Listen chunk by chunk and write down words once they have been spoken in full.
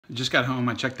just got home.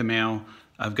 I checked the mail.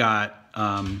 I've got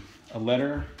a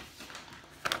letter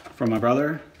from my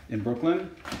brother in Brooklyn.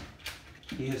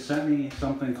 He has sent me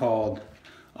something called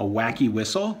a Wacky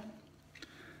Whistle.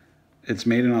 It's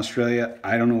made in Australia.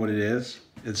 I don't know what it is.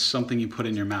 It's something you put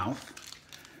in your mouth.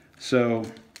 So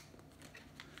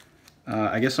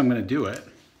I guess I'm going to do it.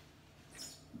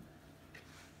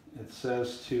 It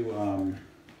says to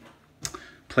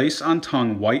place on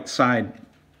tongue white side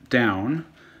down,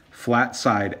 flat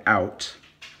side out,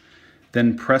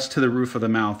 then press to the roof of the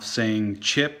mouth saying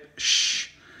chip, shh,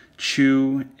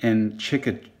 chew, and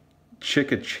chick,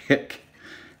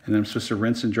 and I'm supposed to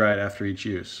rinse and dry it after each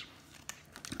use.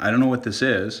 I don't know what this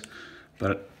is,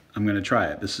 but I'm going to try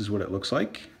it. This is what it looks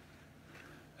like.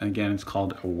 And again, it's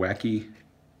called a Wacky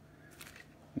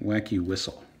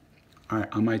Whistle. All right,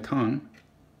 on my tongue.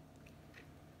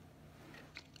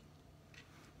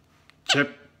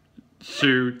 Chip,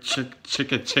 chew, chick.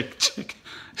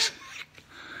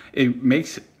 It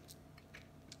makes it.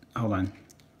 Hold on.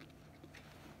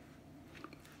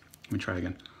 Let me try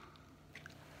again.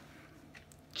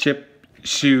 Chip,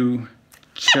 chew,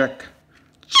 chick.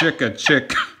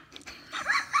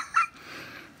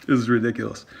 This is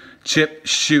ridiculous. Chip,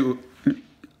 shoe.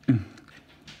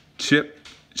 Chip,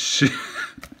 shoe.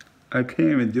 I can't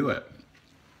even do it.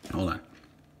 Hold on.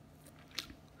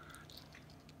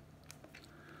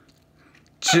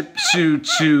 Chip, shoe,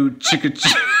 chew, chicka,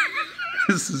 chew.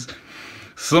 This is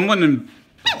someone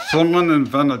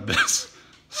invented this.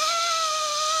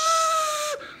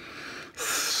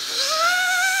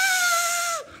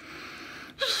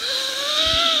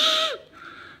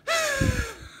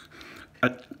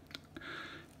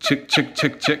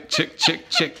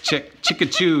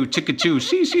 Chicka-choo.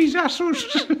 See.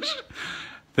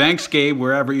 Thanks, Gabe,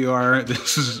 wherever you are.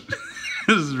 This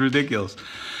is ridiculous.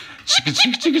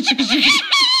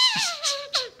 Chicka.